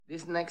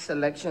This next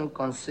selection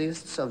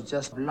consists of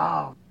just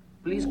love.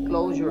 Please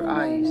close your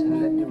eyes and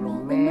let the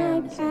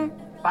romance and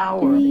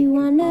power take you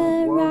to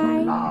a world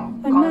of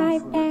love,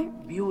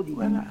 comfort, beauty,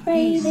 and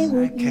peace.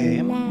 I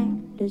came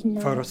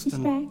first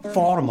and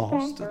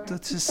foremost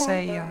to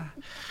say,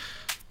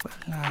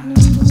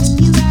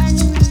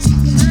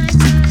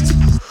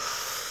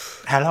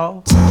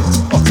 hello?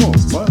 Oh,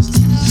 what?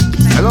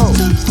 Hello?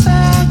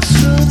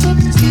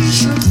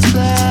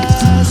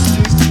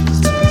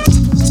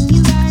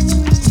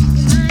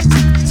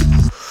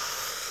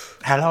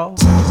 Hello?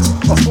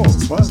 Oh,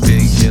 what?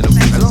 Big hit, a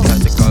big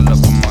plastic all up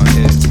on my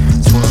head.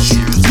 12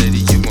 years later,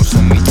 you gon'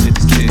 send me to the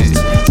kid.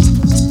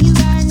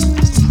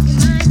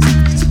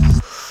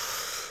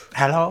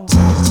 Hello?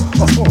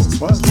 Oh,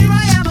 what?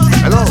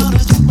 Hello?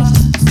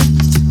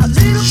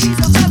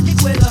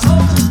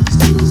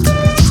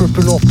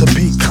 Tripping off the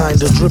beat,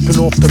 kinda dripping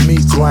off the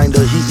meat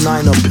grinder. Heat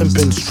niner,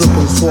 pimping,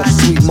 stripping, soft,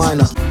 sweet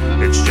minor.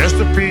 It's just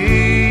a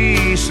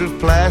piece of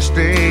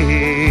plastic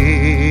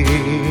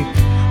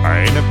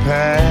in a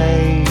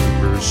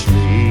paper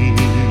sleeve.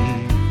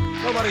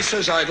 Nobody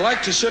says I'd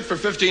like to sit for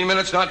 15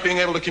 minutes not being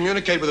able to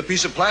communicate with a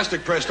piece of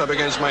plastic pressed up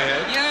against my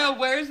head. Yeah,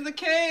 where's the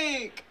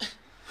cake?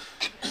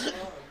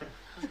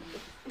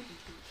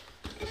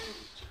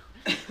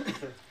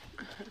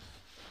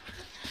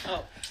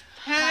 Oh.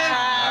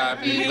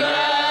 Happy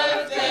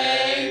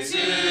birthday to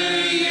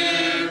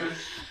you.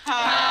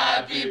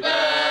 Happy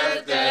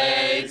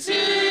birthday to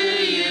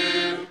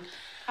you.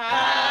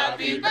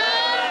 Happy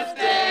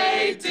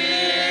birthday,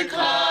 dear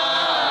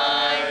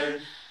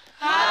Clyde.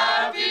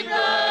 Happy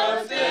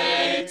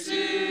birthday to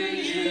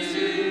you.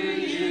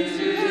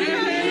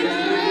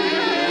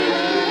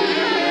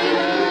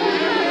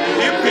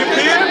 Hip, hip,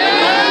 hip.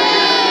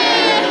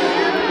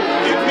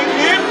 Hip, hip,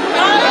 hip.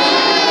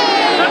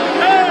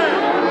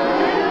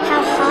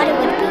 How hard it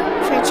would be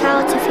for a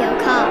child to feel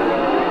calm,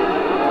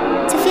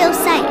 to feel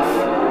safe,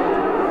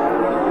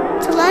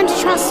 to learn to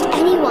trust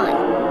anyone,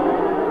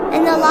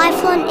 and the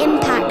lifelong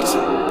impact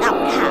that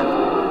would have.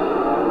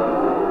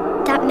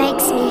 That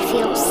makes me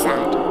feel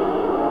sad.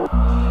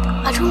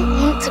 I don't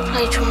want to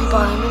play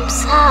trombone, I'm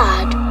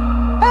sad.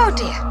 Oh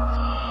dear.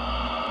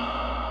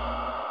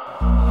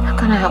 How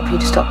can I help you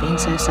to stop being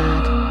so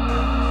sad?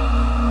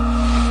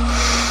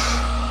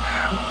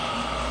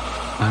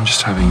 I'm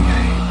just having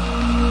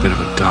a bit of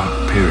a dark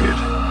period.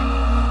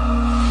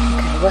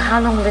 Okay, well how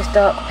long will this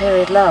dark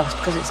period last?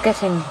 Because it's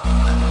getting,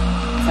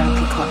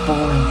 frankly, quite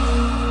boring.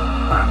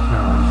 No,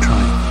 I'm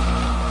trying.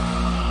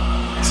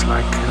 It's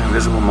like an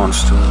invisible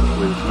monster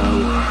with no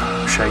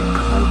shape,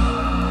 no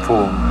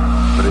form,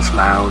 but it's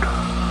loud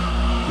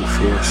and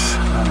fierce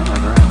and it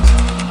never ends.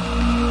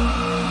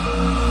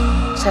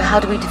 So how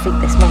do we defeat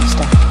this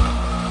monster?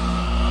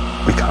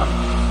 We can't.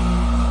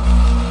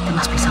 There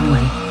must be some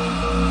way.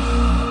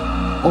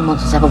 All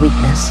monsters have a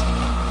weakness.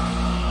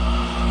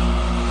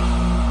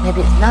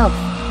 Maybe it's love.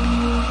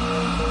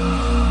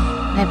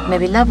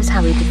 Maybe love is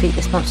how we defeat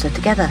this monster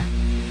together.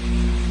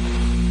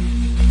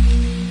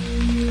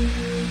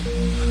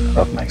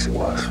 Love makes it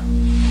worse.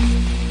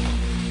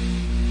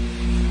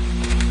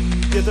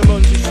 Jeder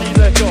Mensch ist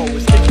illegal,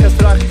 es gibt kein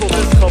Recht, das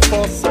es kann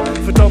fassen.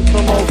 Verdammt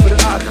nochmal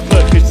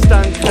verächtlich ist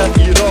das Denken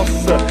in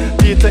Rassen.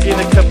 Bieten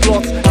ihnen keinen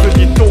Platz für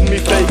die dumme,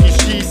 feige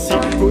Scheisse.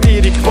 Wo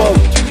ihre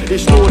Gewalt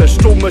ist nur ein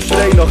stummer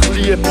Schrei nach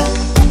Liebe.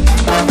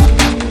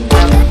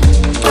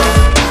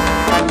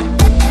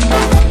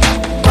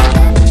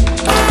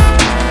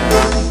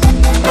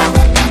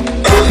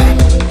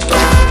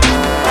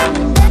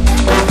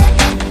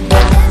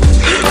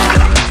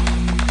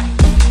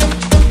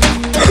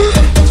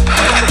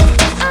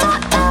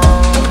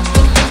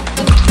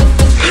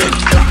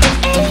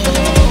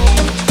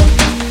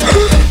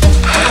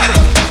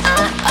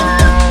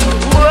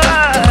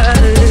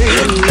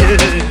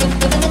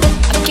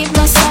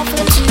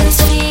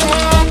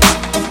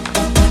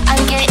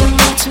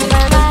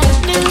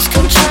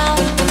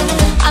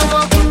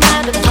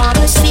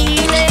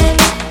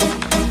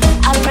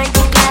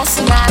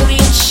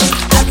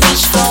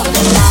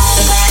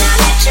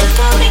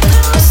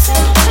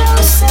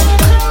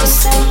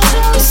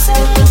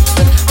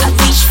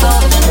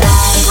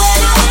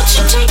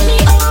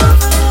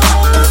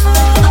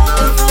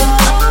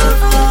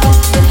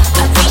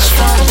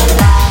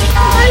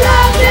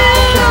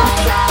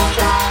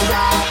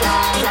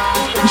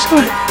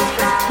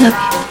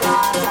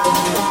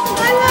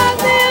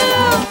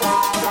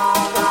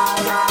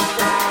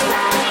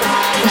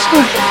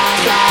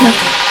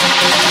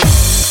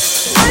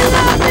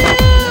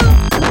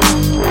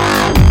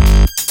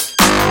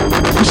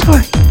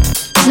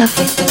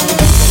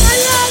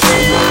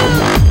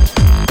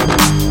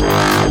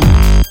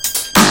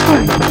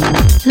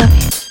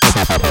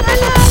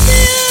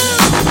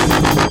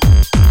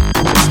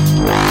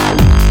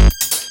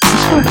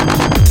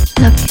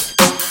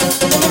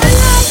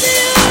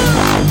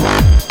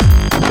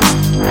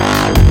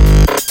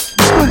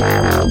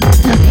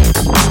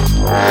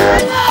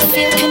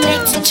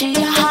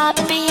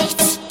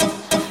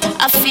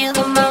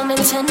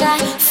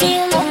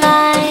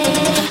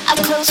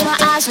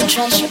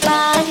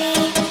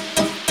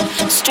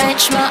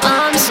 stretch my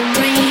arms and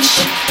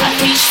reach. I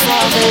reach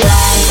for the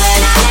light when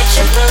I let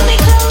you pull me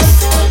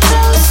closer,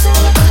 closer,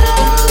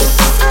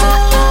 closer.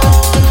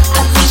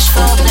 I reach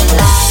for the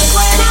light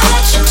when I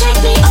let you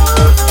take me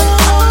over,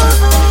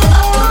 over,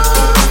 over.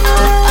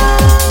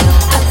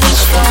 I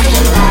reach for the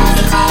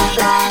light, light,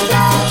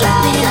 light. Drop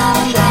me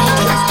down and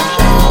break. Let's stop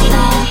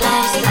playing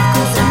place. No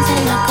concerns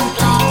and no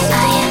complaints.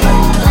 I am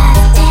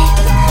plastic,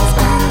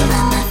 smile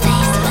on my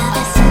face, but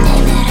there's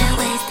something that I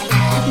waste. I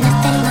have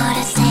nothing more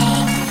to say.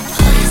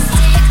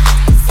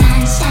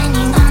 Sun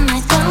shining on my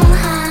dome.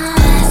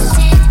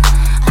 Plastic,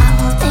 I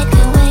will take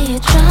away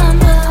your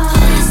trouble.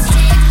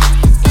 Plastic,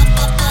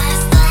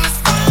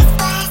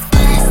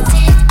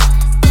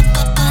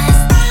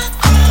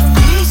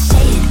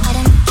 I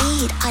don't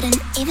eat, I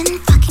don't even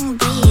fucking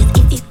breathe.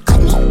 If you cut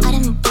me, I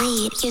don't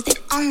bleed. You're the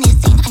only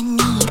thing I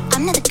need.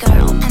 I'm not a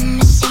girl, I'm a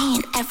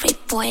machine. Every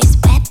boy's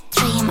wet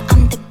dream.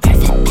 I'm the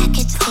perfect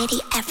package lady.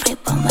 Every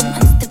woman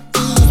wants to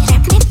be.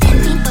 Grab me, bend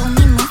me, pull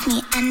me, move me,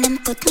 and then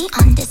put me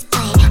on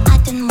display. I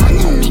don't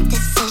wanna make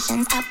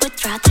decisions. I would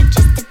rather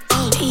just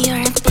debate.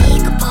 You're a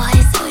big boy,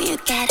 so you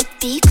get a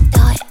big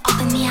toy.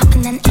 Open me up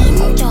and then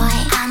enjoy.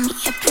 I'm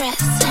your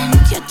present,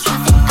 your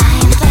traffic. I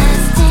am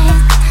plastic.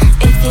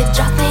 If you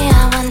drop me,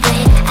 I won't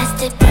break. I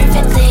stay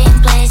perfectly in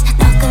place.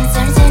 No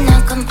concerns and no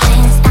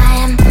complaints. I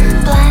am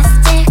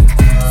plastic.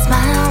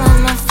 Smile on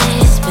my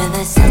face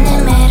with a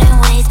centimeter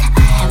waist. I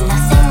have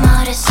nothing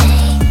more to say.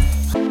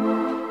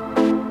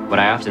 What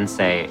I often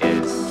say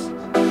is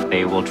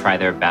they will try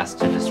their best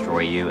to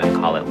destroy you and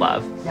call it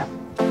love. Yeah.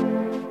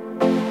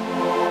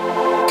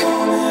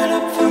 Coming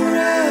up for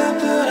air,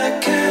 but I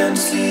can't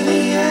see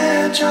the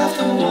edge of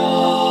the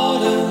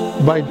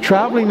water. By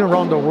traveling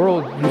around the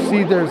world, you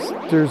see there's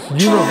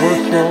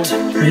universal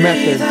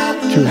methods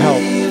to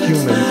help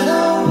humans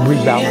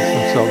rebalance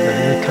themselves and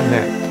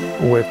reconnect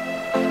with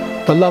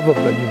the love of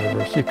the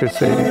universe. You could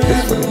say it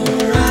this way.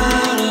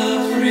 Out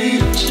of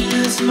reach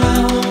is my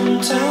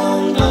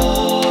hometown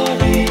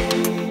glory.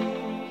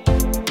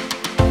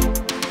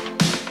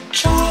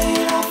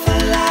 Trying out for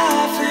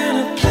life in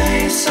a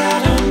place I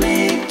don't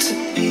need to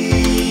be.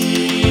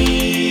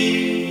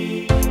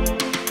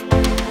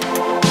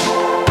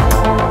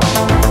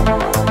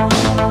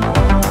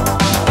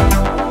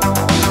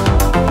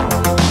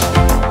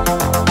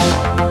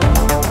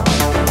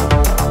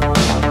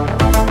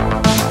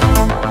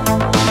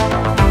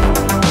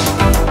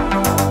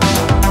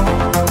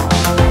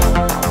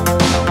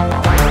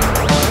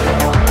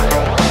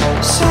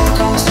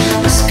 Circles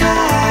in the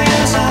sky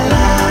as I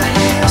lie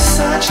here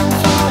searching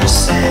for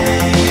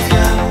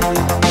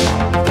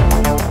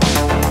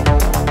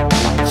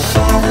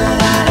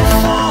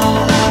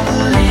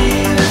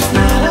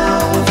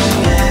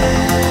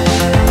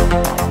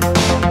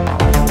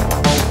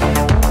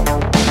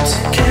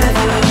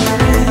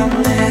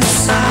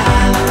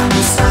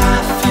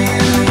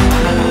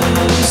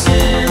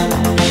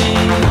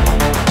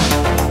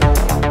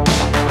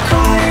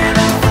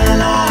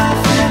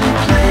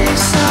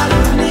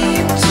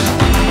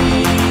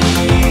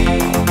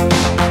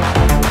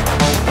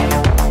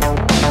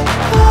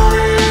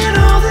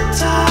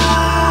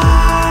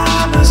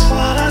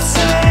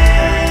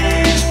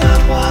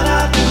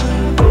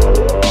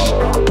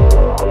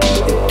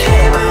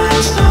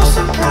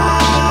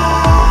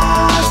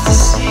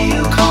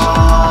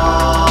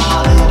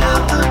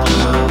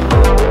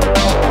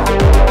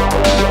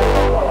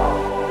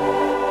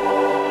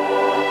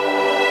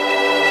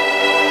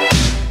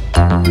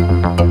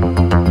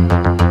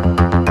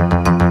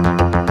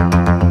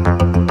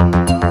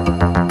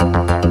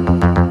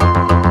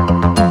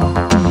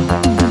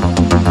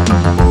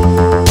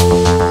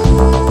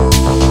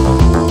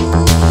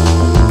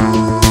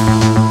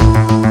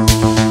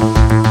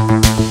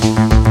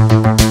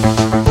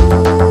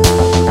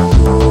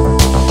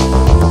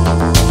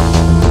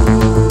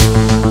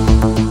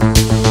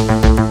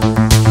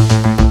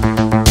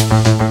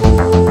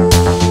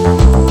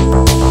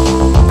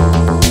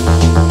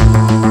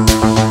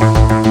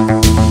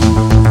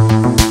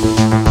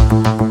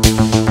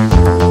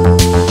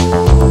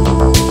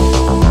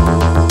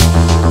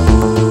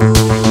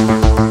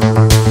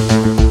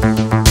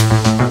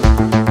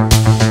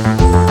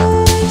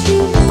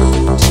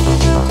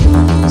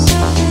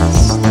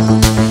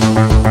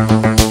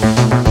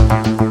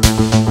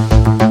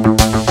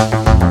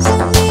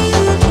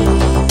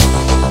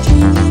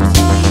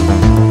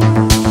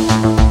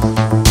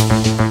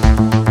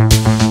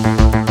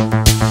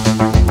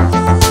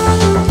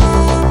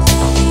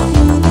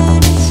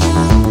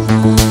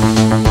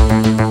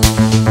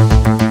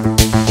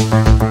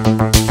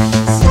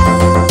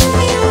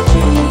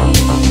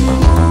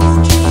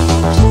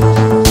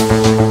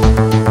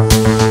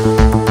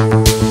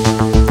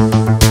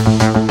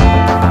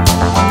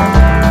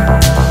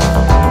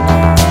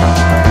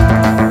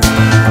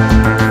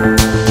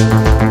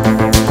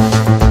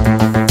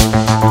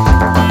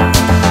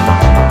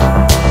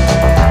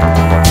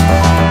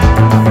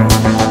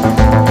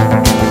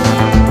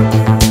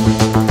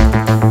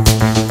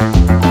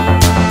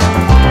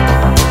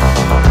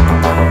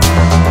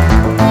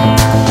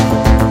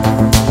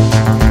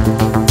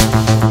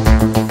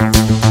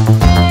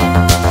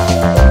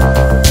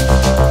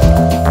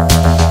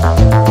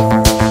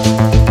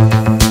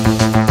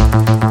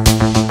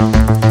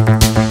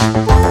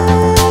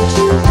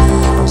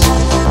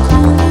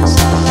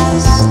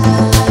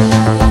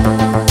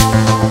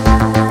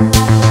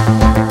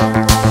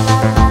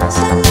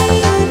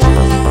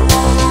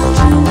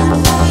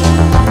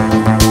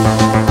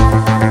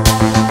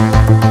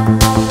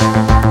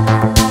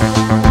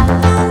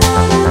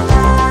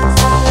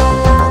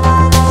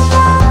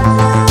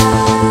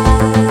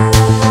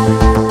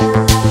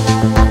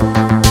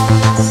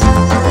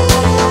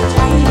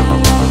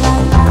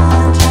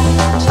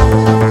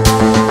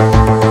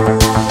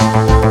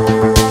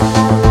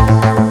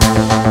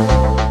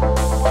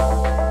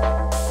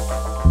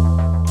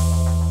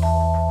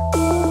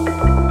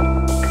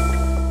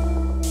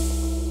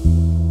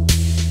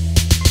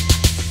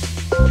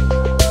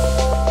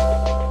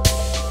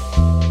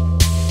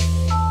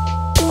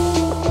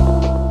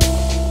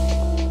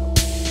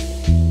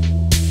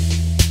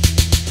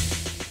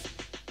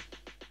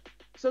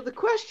So the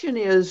question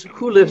is,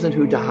 who lives and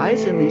who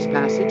dies in these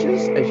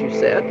passages, as you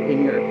said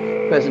in your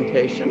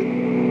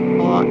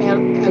presentation,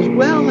 and as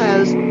well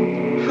as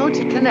how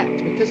to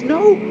connect, because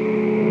no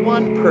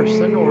one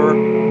person or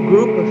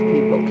group of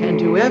people can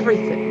do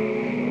everything.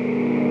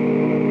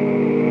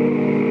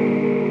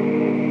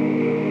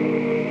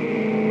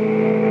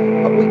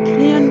 But we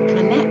can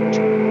connect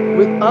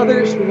with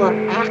others who are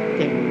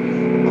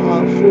acting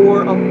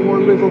for a more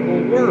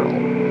livable world.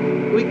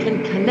 We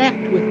can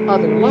connect with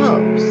other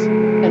loves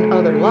and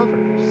other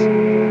lovers,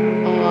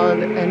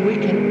 and we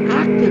can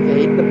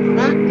activate the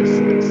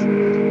practices.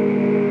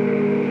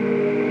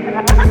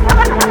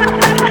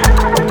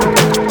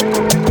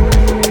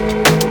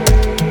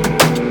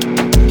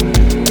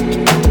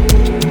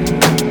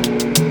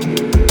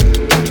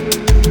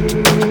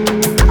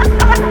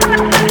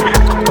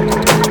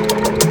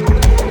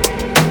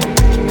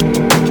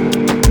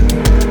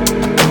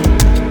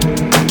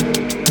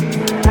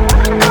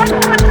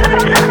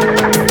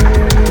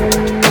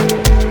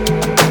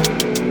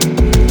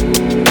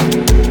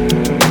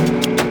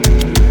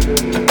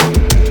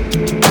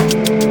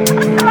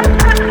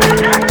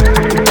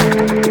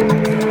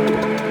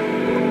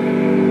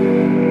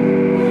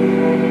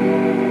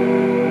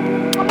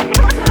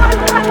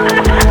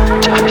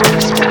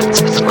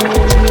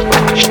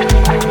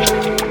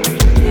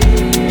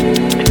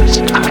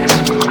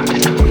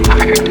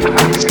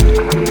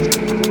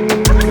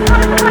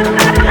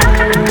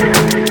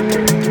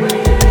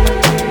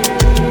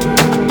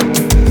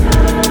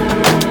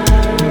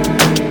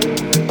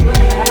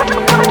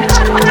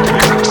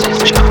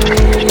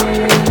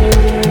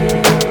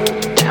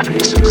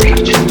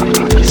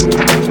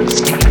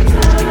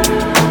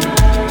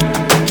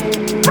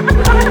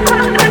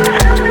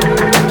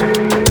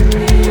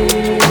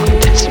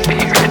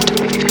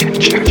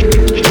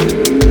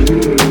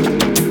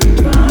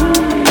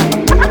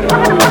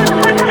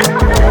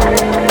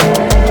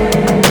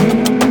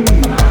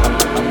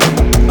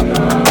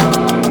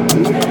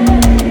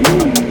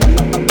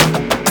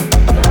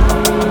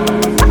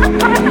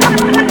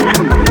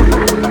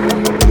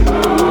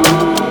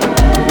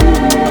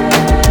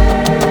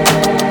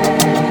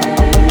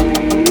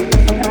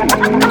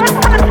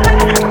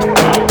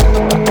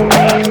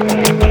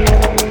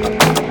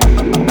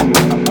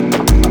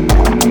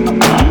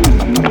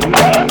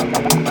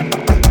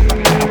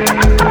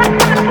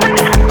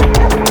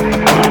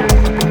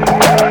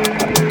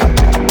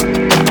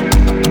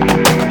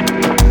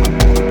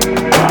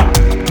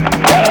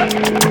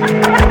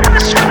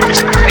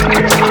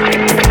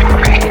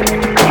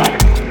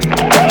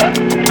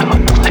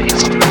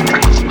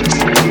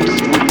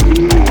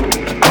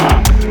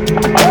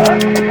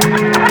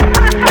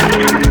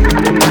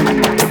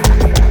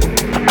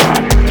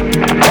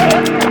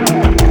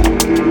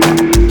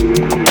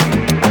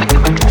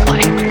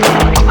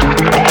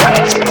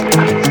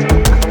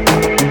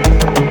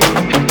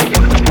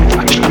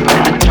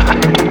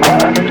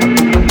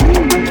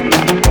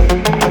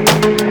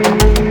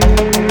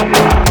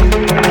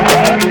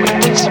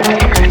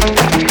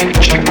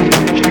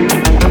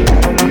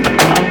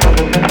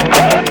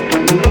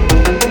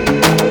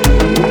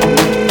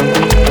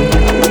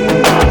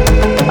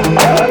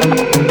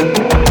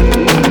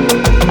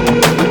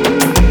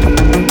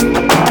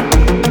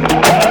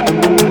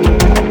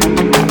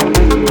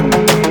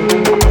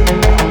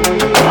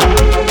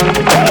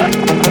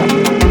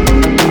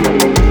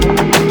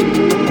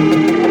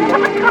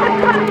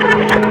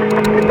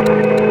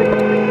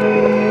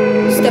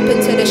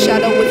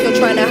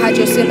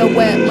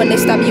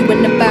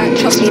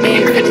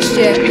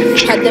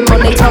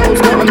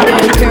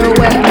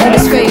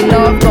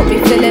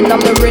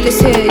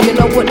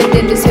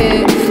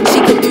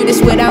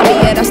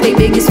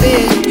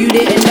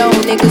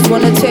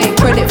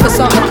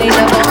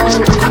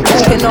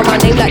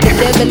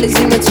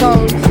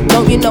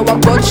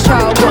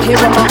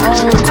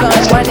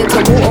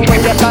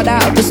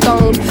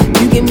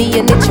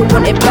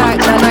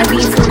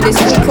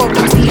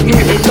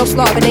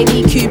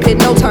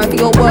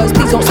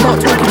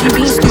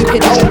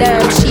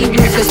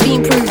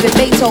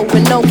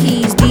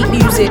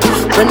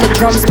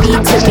 Drums beat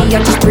to me,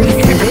 I just breathe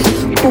through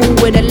it. Cool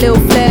with a little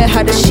flair,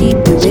 how does she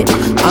do it?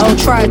 I don't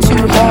try too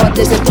hard,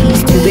 there's an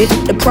ease to it.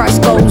 The price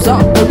goes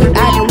up when you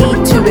add me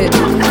to it.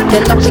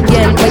 Then up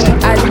again when you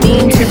add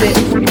me to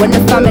it. When the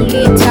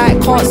family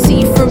tight, can't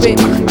see through it.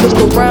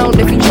 Look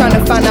around if you're trying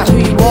to find out who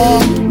you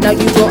are. Now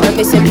you got a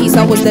missing piece,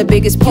 I was the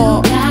biggest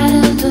part. You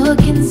gotta look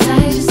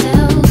inside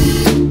yourself.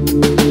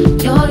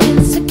 Your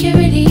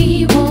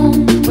insecurity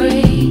won't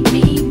break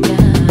me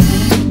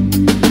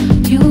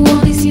down. You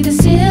only see the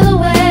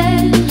silhouette.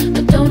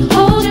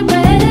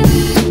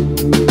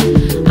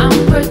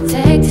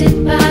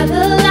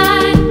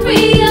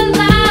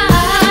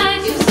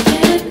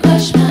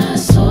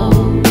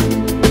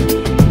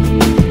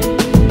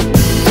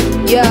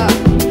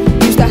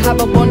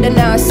 a bond, and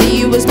now I see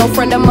you as no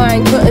friend of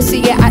mine. Couldn't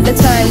see it at the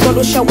time, God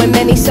was showing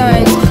many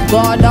signs.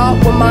 Guard up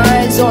with my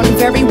eyes on,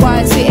 very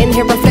wide, sitting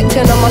here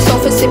reflecting on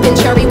myself and sipping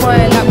cherry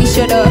wine like we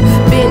should've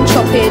been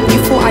chopping. You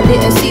thought I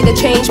didn't see the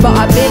change, but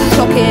I've been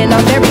clocking.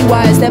 I'm very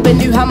wise, never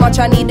knew how much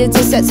I needed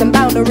to set some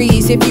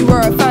boundaries. If you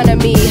were a fan of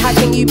me, how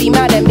can you be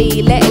mad at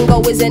me? Letting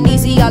go isn't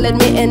easy, I'll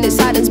admit, and it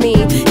saddens me.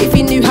 If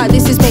you knew how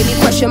this has made me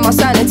question my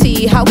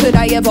sanity, how could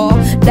I ever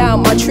doubt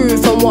my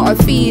truth and what I'm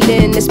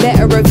feeling? It's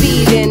better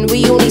revealing,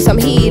 we all need some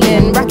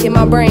healing. Racking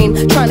my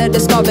brain, trying to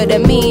discover the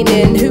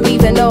meaning. Who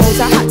even knows,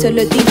 I had to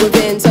look deep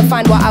within to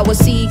find what I was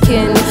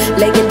seeking.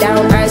 Laying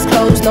down, eyes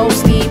closed, no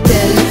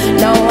sleeping,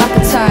 no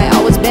appetite,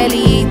 I was barely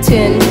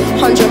eating.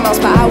 100 miles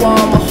per hour,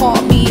 my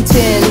heart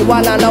beating,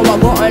 while I know I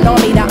got an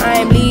army that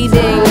I'm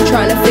leading.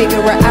 Trying to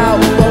figure it out,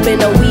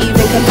 woven and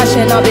weaving,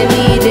 compassion I've been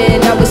needing.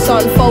 Now it's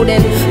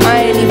unfolding,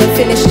 I ain't even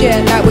finished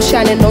yet. Light was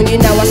shining on you,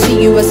 now I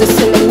see you as a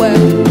silhouette.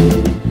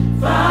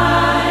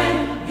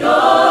 Find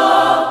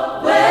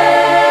your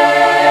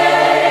way,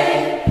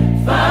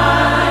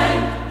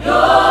 find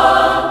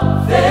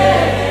your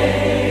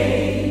faith.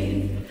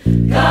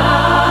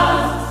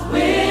 God's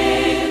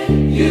with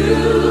you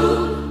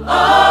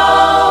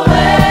always.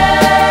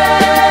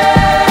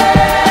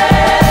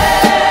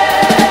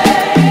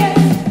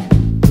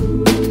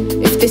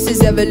 If this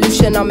is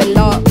evolution, I'm in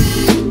luck,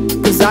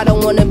 'cause I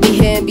don't wanna be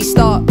here and be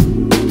stuck.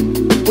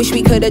 Wish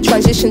we could've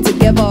transitioned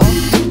together.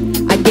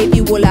 I gave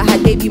you all I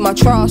had, gave you my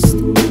trust.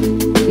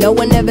 No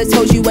one ever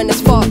tells you when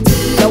it's fucked.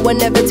 No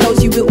one ever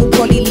tells you it will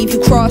probably leave you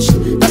crushed.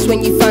 That's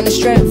when you find the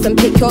strength and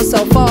pick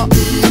yourself up.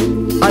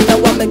 I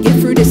know I'ma get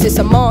through this, it's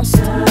a must.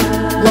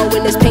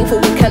 Growing is painful,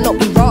 we cannot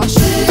be rushed.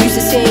 Used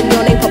to seeing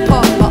your name pop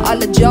up, but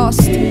I'll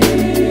adjust.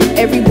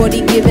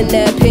 Everybody giving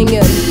their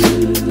opinion,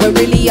 when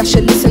really I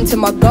should listen to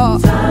my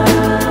gut.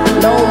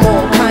 No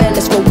more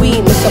kindness for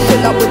weakness, I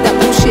pull up with that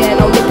bullshit and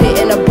I'll nip it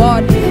in a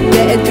bud.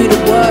 Better do the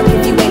work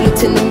if you ain't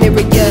looked in the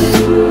mirror yet.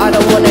 I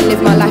don't wanna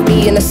live my life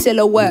being a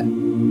silhouette.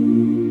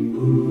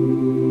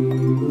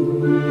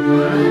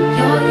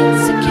 Your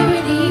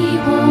insecurity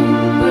won't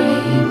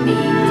break me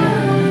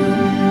down.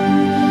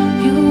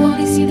 You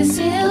only see the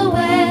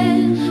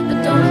silhouette, but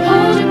don't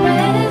hold your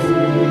breath.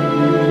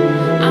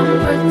 I'm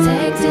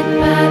protected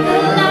by the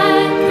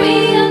light.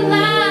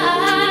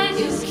 Realize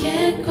you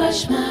can't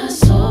crush my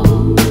soul.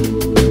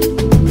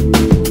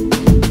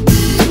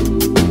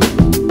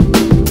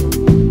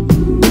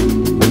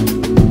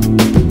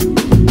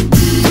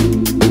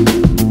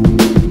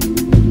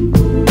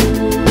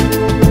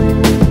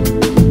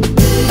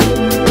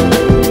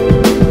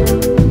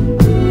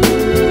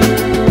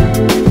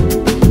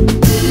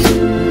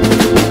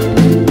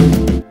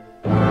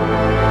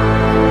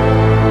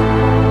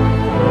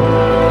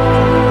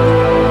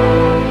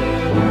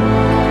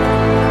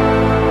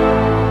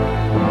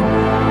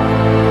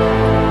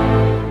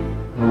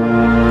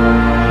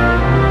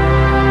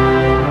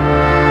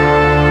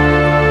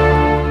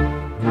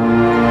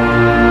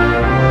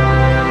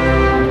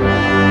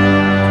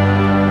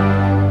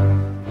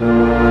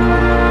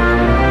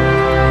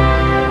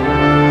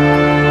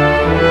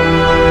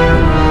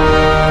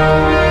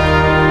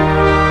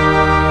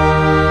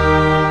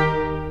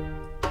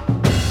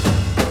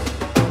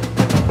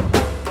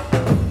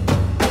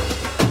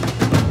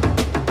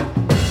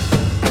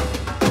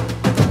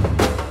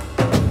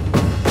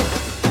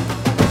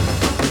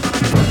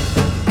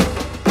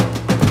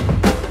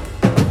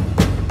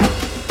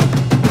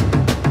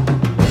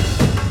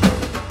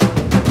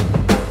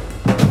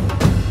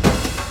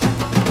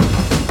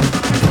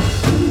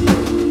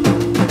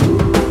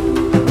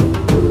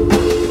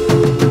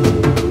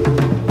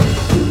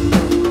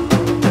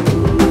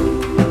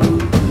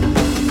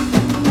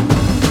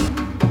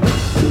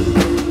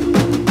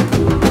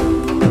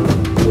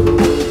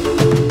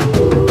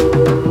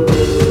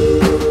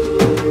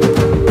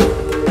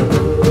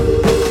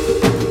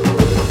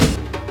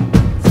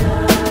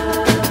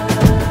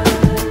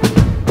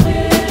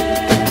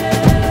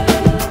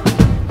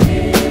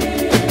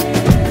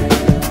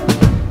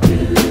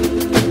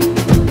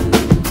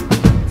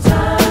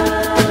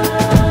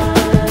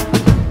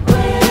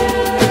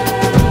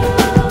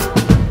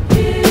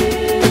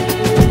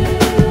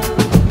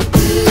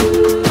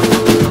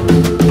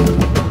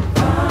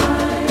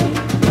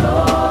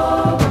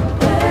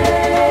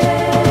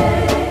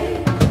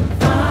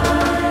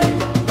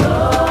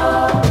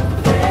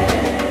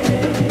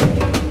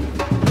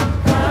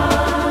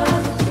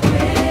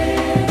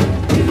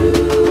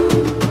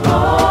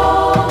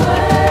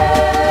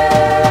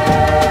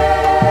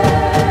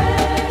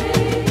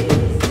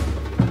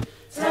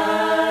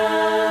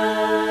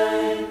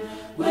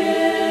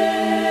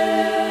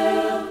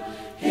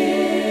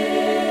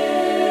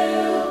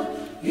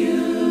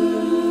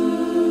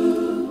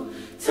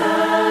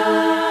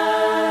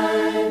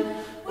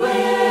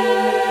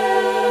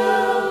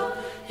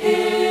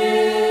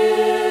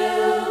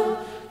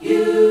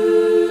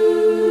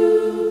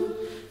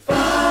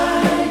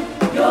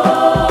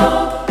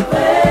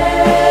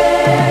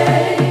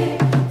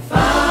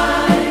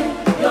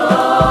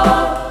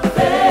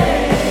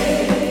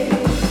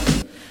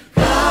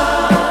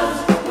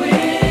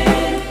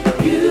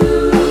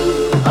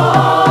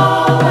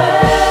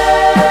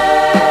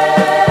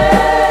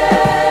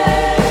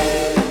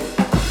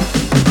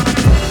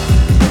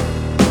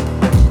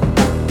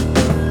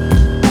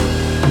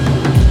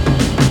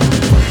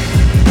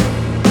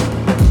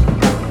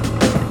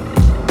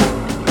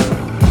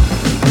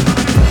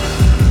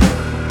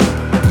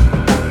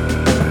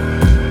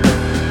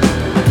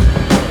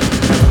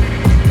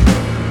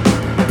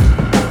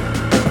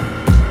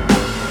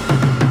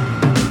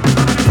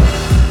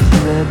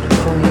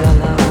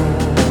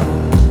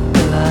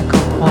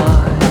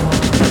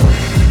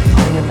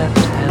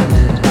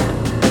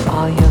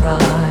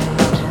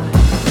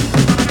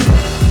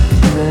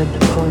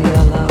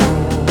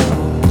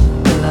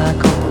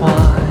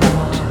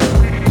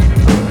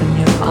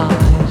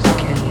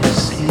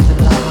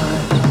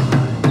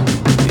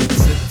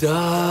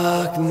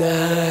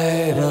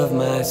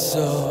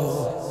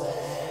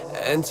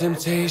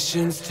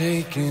 temptation's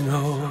taking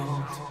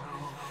hold.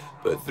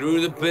 But through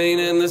the pain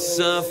and the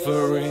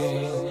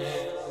suffering,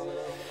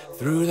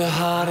 through the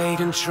heartache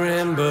and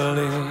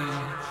trembling,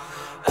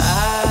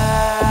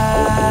 I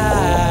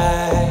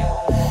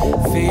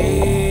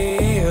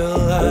feel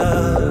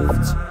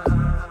loved.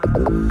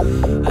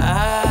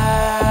 I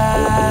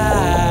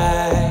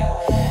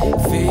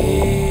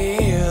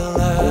feel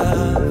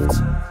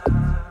loved.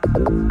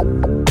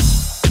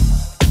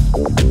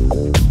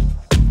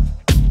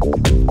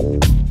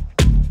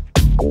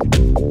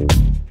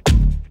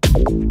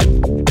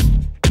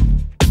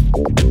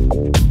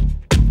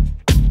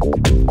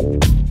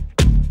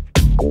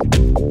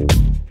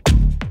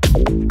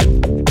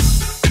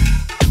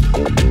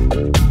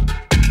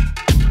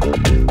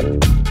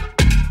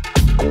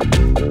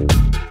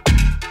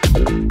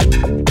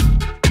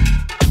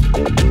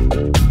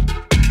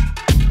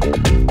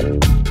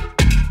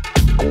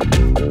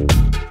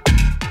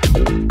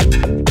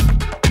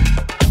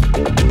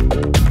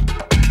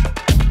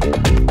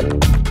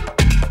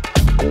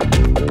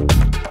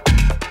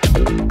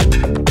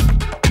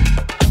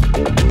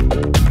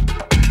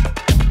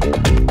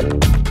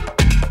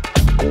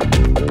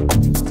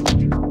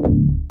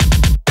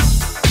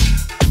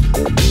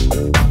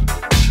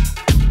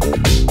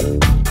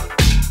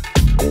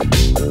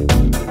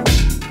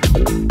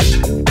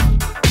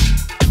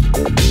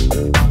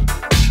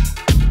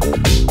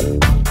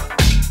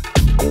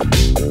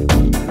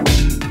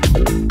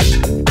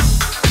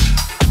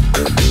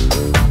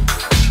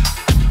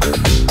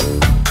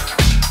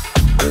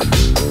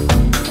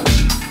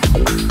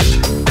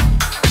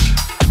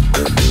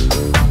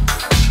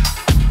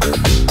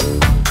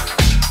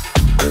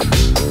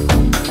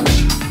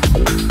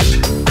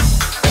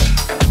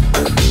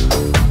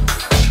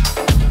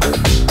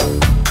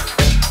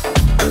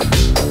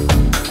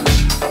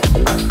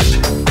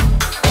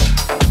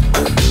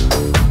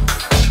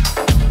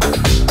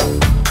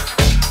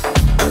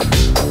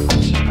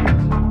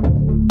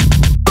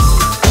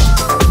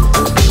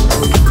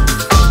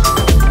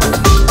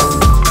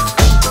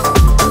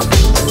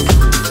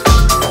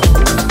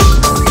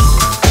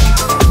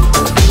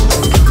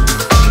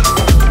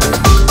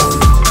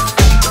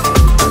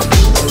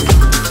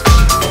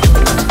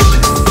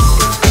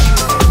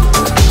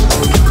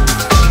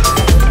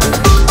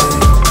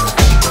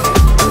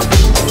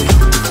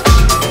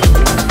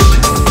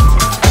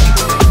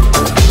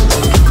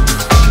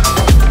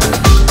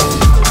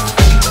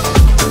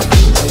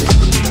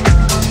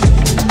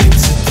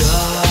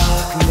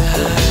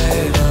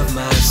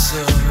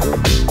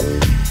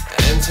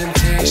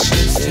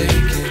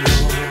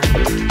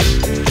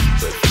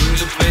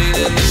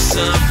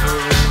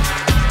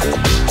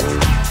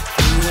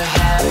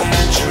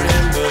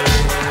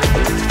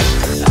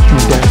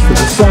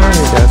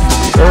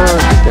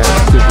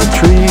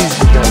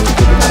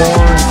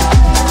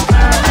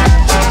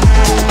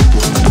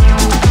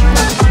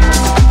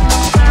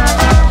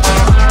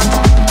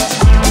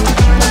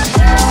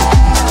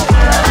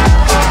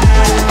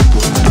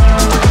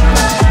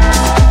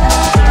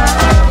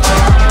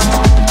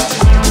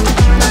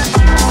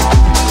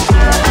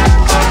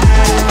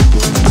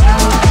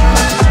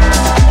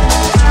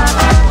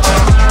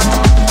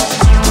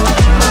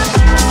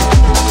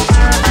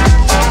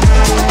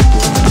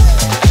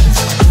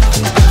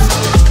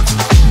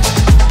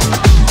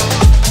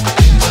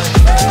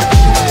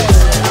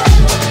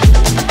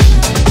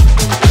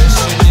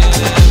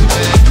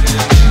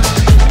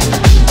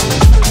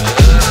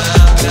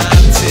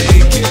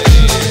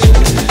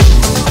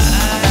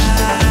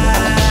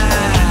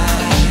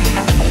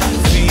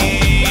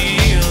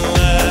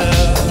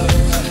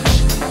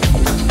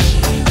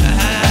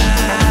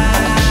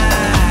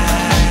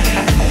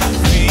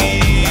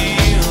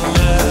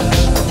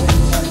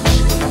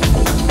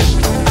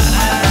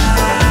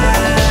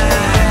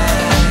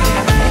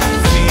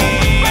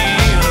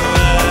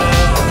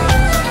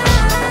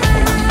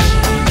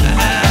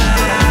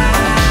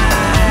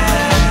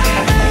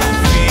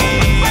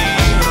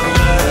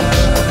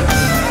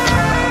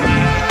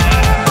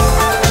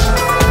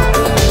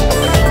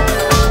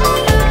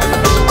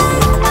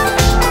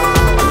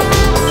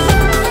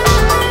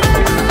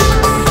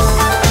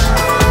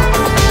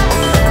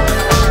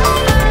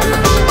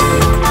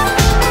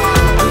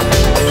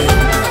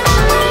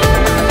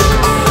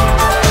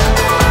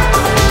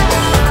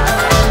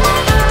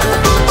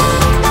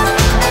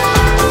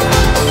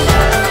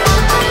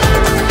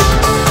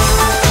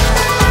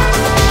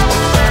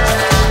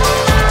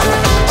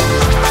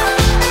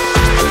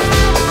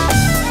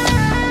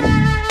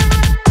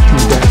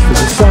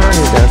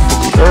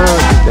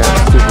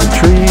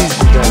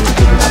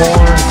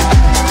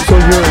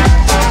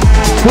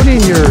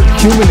 putting your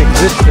human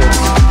existence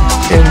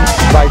in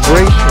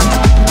vibration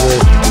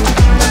with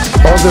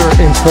other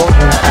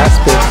important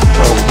aspects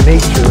of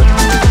nature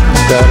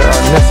that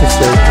are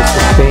necessary to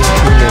sustain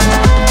human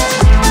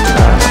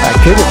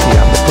activity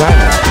on the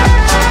planet.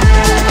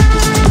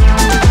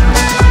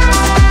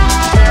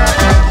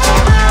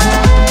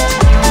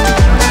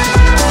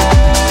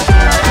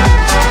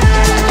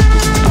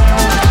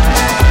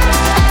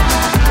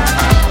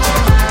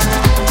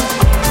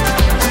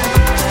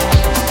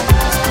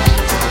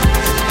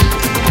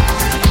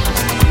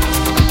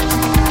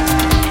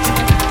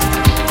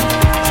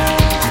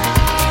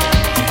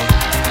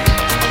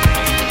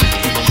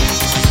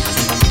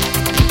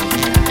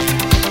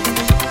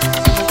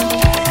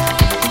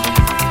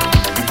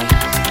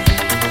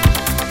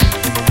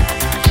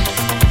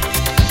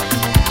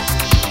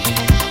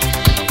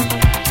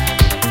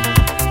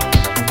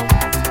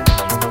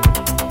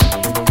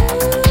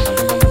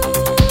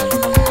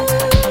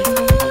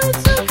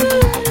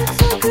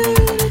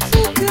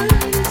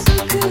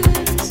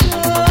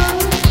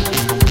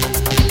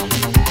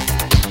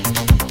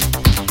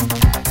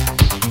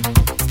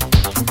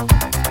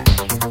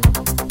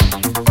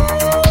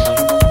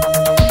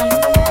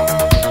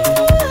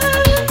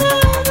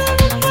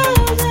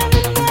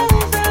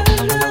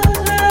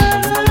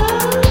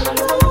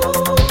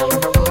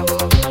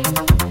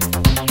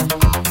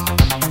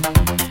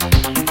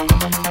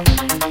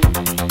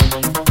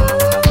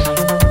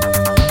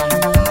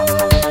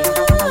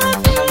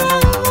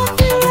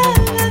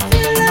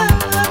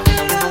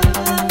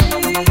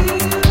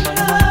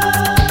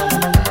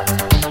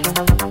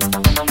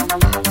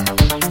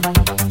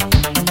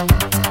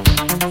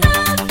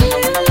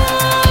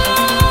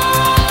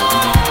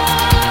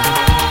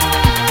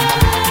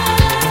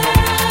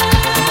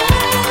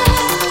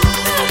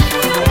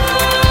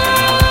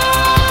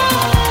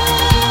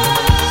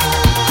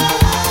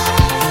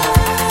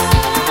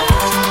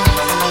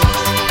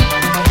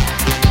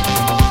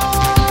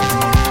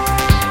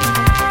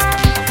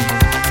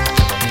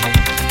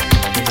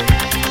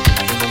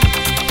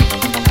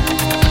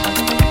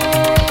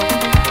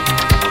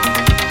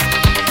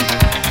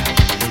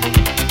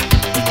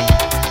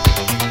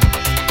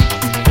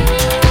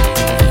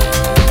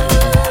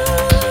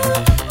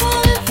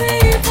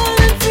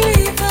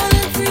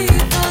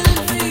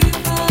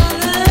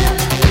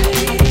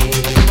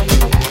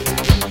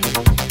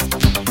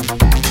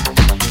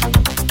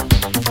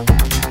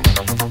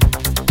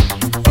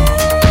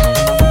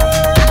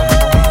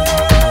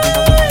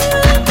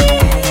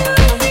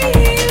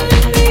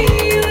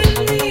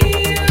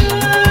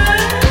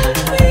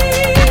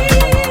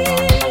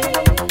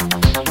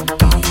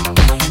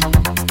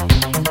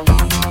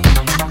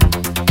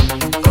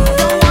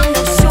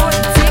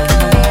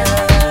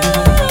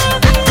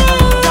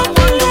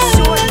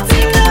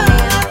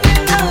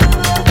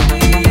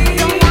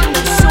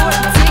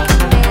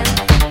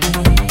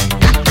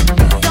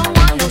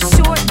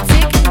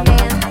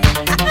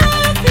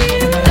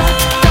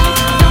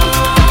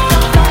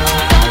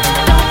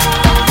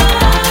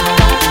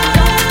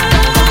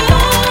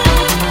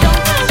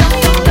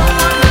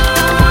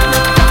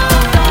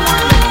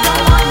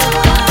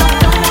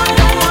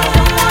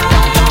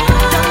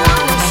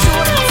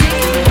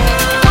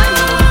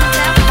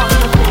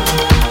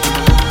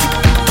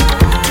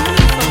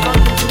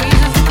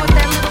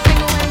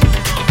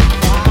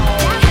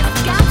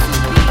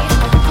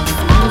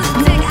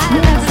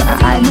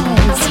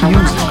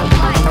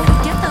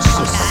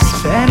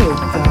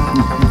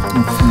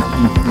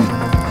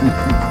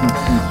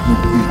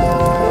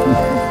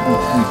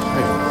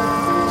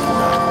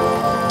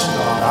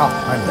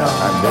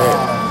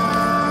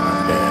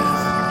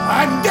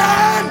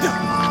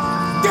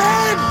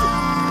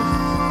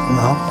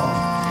 No.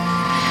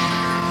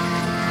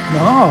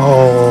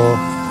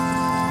 No.